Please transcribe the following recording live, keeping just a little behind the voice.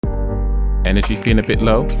energy feeling a bit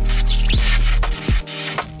low?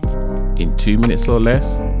 In 2 minutes or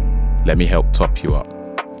less, let me help top you up.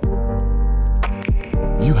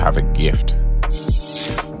 You have a gift.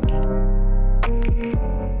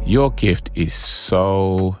 Your gift is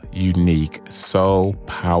so unique, so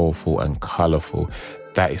powerful and colourful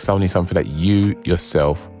that it's only something that you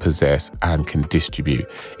yourself possess and can distribute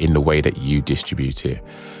in the way that you distribute it.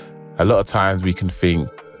 A lot of times we can think,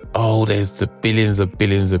 oh, there's the billions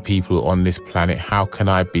of people on this planet. How can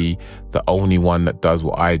I be the only one that does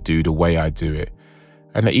what I do the way I do it?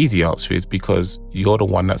 And the easy answer is because you're the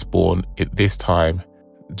one that's born at this time,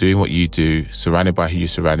 doing what you do, surrounded by who you're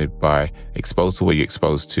surrounded by, exposed to what you're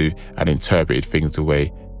exposed to, and interpreted things the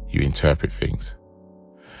way you interpret things.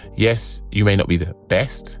 Yes, you may not be the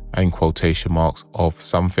best, in quotation marks, of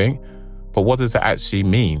something, but what does that actually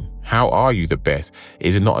mean? How are you the best?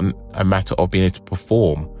 Is it not a matter of being able to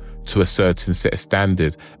perform to a certain set of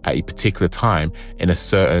standards at a particular time in a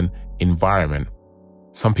certain environment?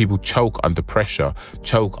 Some people choke under pressure,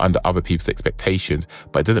 choke under other people's expectations,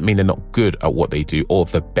 but it doesn't mean they're not good at what they do or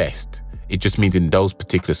the best. It just means in those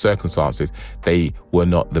particular circumstances, they were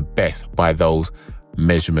not the best by those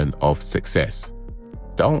measurement of success.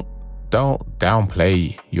 Don't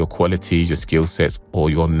downplay your qualities, your skill sets, or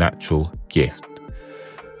your natural gift.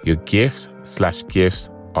 Your gifts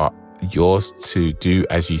are yours to do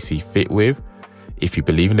as you see fit with. If you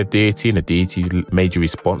believe in the deity and the deity made you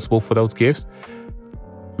responsible for those gifts,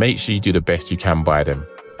 make sure you do the best you can by them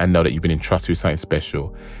and know that you've been entrusted with something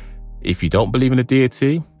special. If you don't believe in the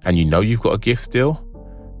deity and you know you've got a gift still,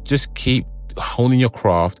 just keep honing your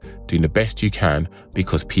craft, doing the best you can,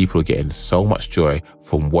 because people are getting so much joy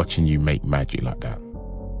from watching you make magic like that.